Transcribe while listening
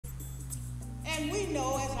And we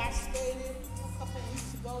know, as I stated a couple of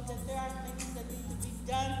weeks ago, that there are things that need to be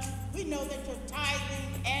done. We know that your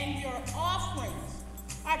tithing and your offerings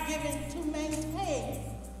are given to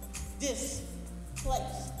maintain this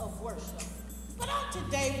place of worship. But on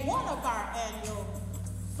today, one of our annual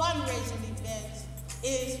fundraising events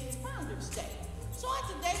is Founders Day. So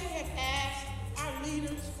on today, we have asked our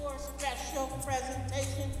leaders for a special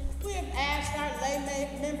presentation. We have asked our lay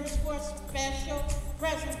members for a special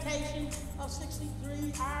presentation of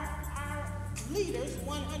 63. Our leaders,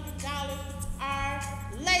 $100. Our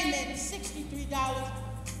laymen, $63.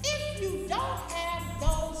 If you don't have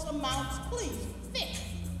those amounts, please, 50.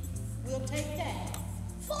 We'll take that.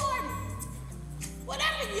 40.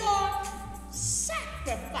 Whatever your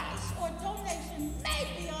sacrifice or donation may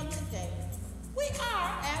be on today, we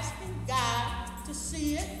are asking God to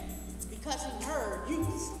see it because He heard you,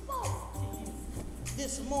 spoke to you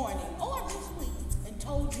this morning or this week and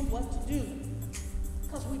told you what to do.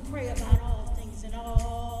 Because we pray about all things, and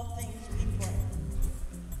all things we pray.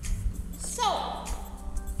 So,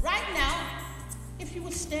 right now, if you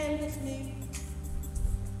would stand with me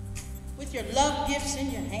with your love gifts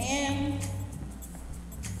in your hand.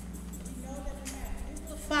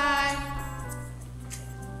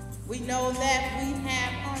 We know that we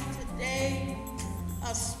have on today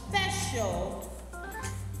a special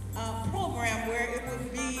program where it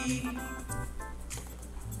would be,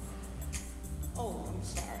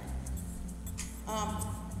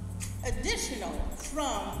 additional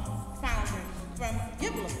from Founders, from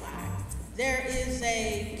Givelify. There is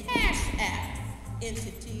a Cash App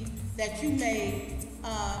entity that you may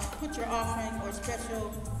put your offering or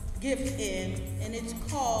special gift in, and it's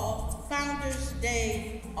called Founders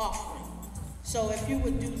Day Offering. So if you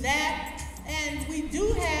would do that, and we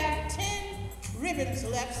do have 10 ribbons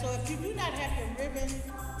left, so if you do not have your ribbon,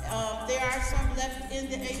 there are some left in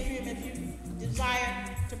the atrium if you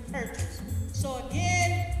desire to purchase. So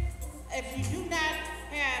again, if you do not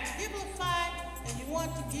have Givelify and you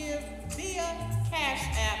want to give via Cash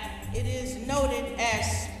App, it is noted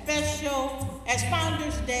as special, as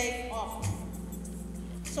Founders Day Offering.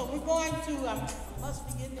 So we're going to, I must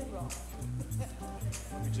be getting it wrong.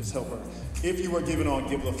 Let me just help her. If you are giving on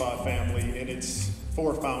Givelify family and it's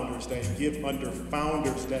for Founders Day, give under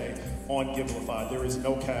Founders Day on Givelify. There is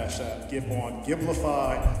no Cash App. Give on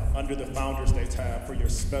Givelify under the Founders Day tab for your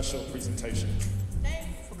special presentation. Thank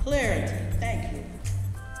you for clarity. Thank you.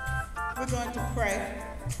 We're going to pray.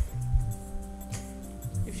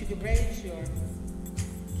 If you could raise your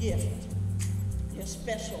gift, your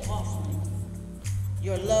special offering,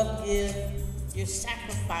 your love gift, your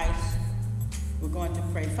sacrifice, we're going to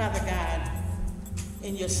pray. Father God,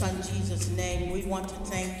 in your Son Jesus' name, we want to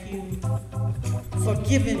thank you for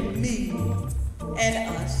giving me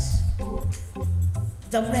and us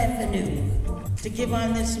the revenue to give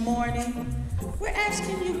on this morning. We're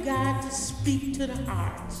asking you, God, to speak to the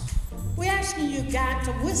hearts. We're asking you, God,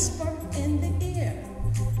 to whisper in the ear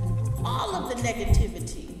all of the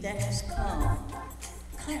negativity that has come.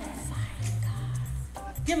 Clarify it,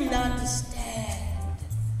 God. Give them to understand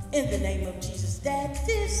in the name of Jesus that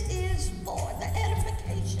this is for the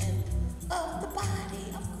edification of the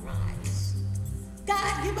body of Christ.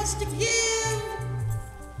 God, give us to give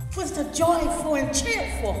with a joyful and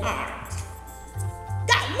cheerful heart.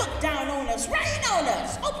 God, look down on us, rain on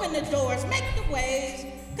us, open the doors, make the ways,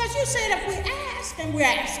 because you said if we ask, and we're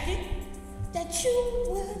asking, that you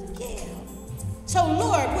would give. So,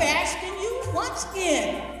 Lord, we're asking you once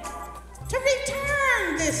again to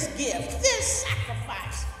return this gift, this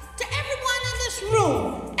sacrifice, to everyone in this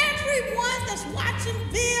room, everyone that's watching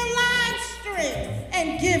via live stream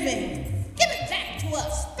and giving. Give it back to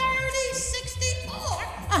us, 30, 60, or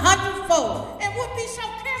 100-fold. And we'll be so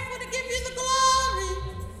careful to give you the glory,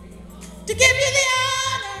 to give you the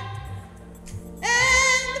honor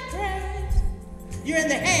and the praise. You're in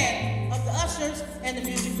the hand of the ushers and the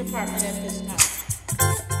music department at this time.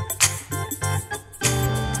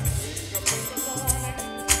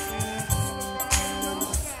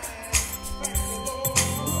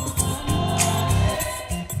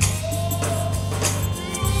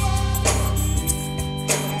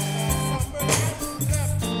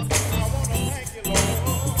 I want to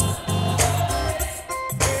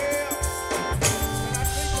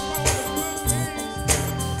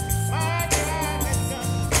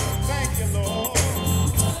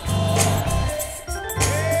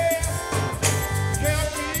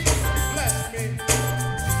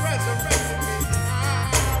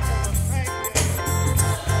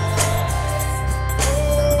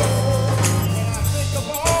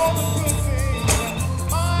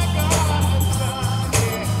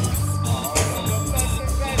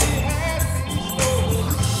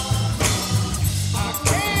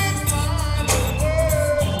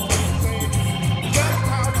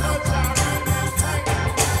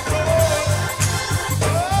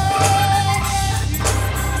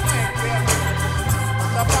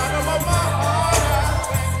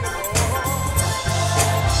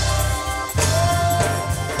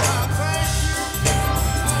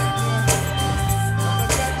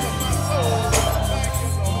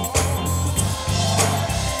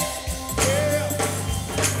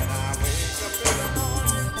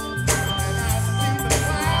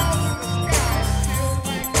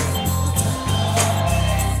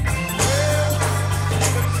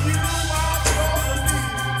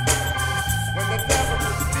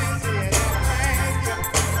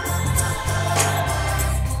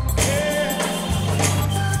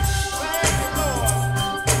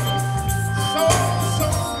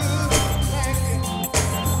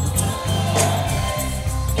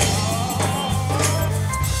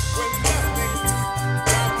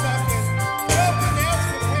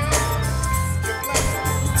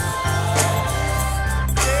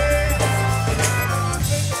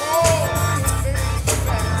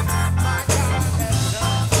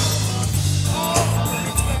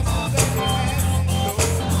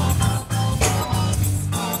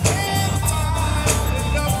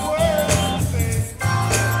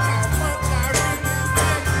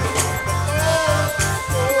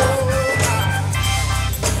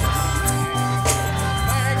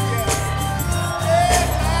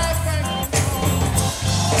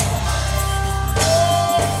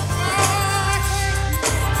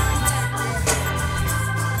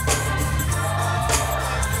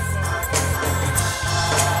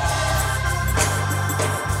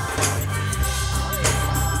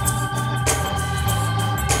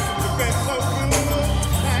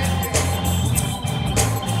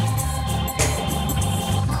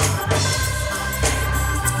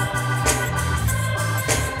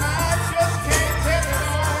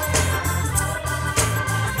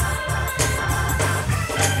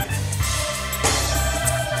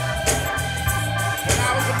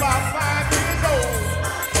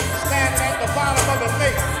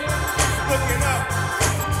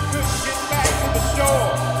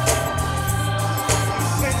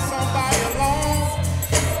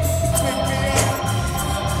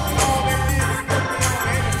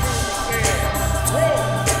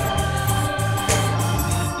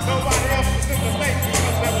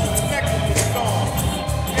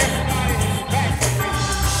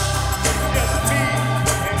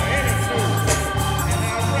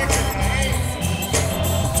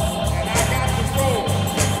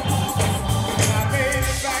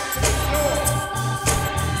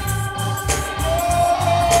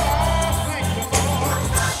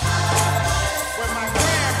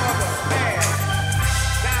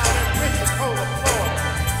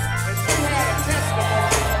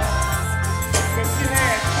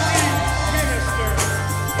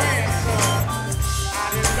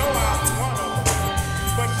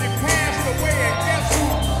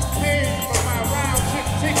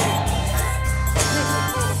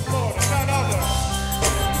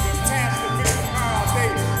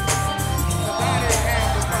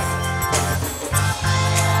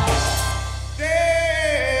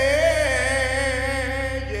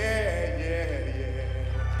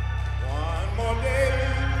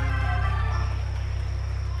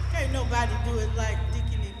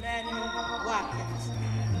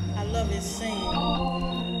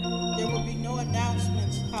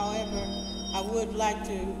I would like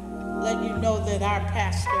to let you know that our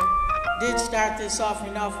pastor did start this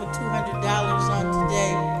offering off with $200 on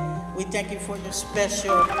today. We thank you for your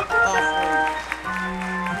special offering.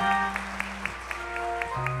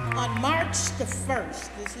 On March the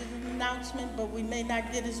 1st, this is an announcement, but we may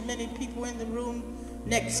not get as many people in the room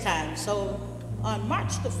next time. So on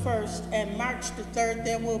March the 1st and March the 3rd,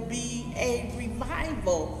 there will be a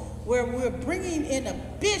revival where we're bringing in a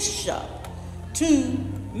bishop to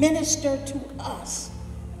minister to us.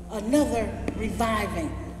 Another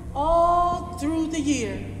reviving. All through the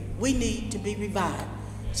year, we need to be revived.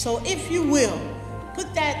 So if you will,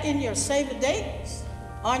 put that in your save a dates,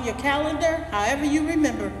 on your calendar, however you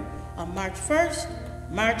remember. On March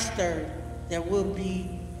 1st, March 3rd, there will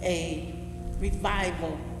be a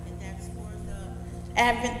revival. And that's for the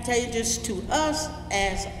advantageous to us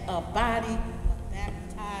as a body of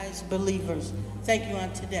baptized believers. Thank you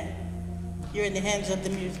on today. You're in the hands of the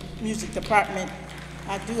music department.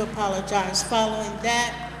 I do apologize. Following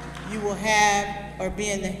that, you will have or be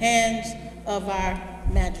in the hands of our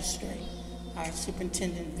magistrate, our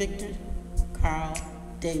Superintendent Victor Carl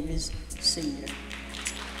Davis Sr.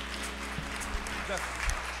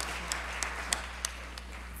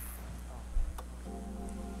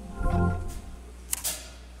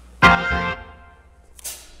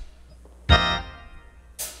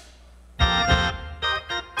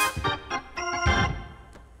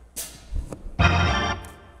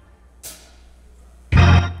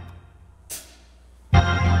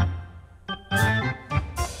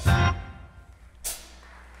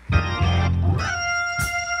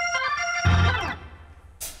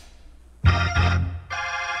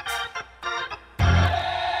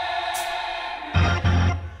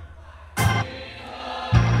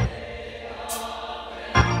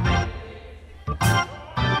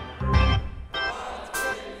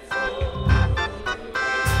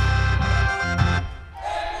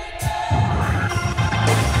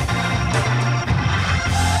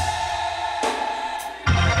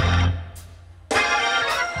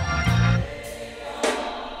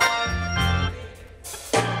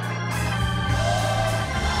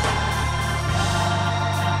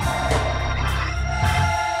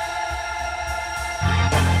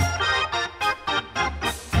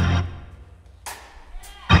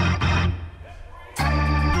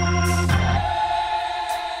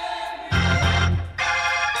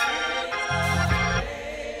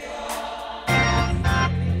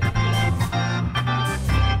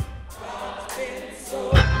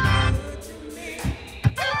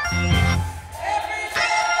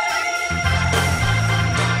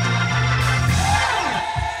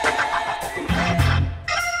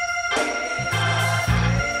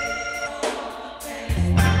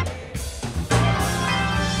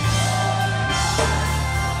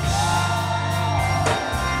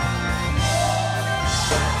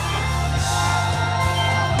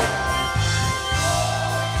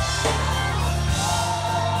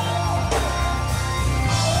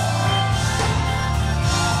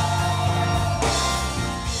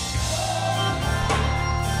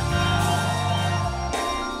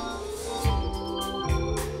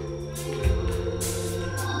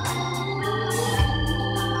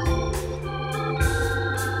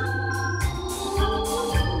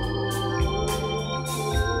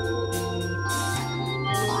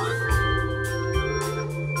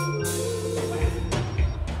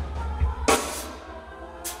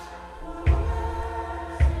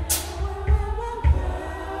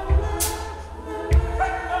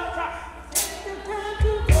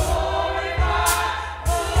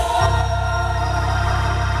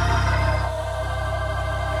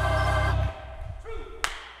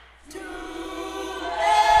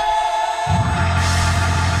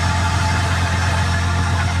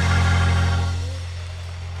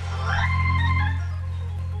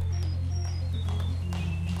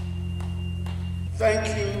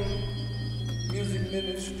 Thank you, music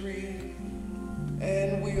ministry,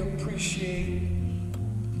 and we appreciate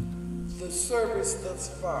the service thus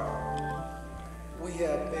far. We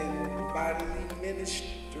have been mightily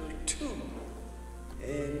ministered to,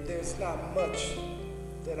 and there's not much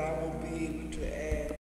that I will be able to add.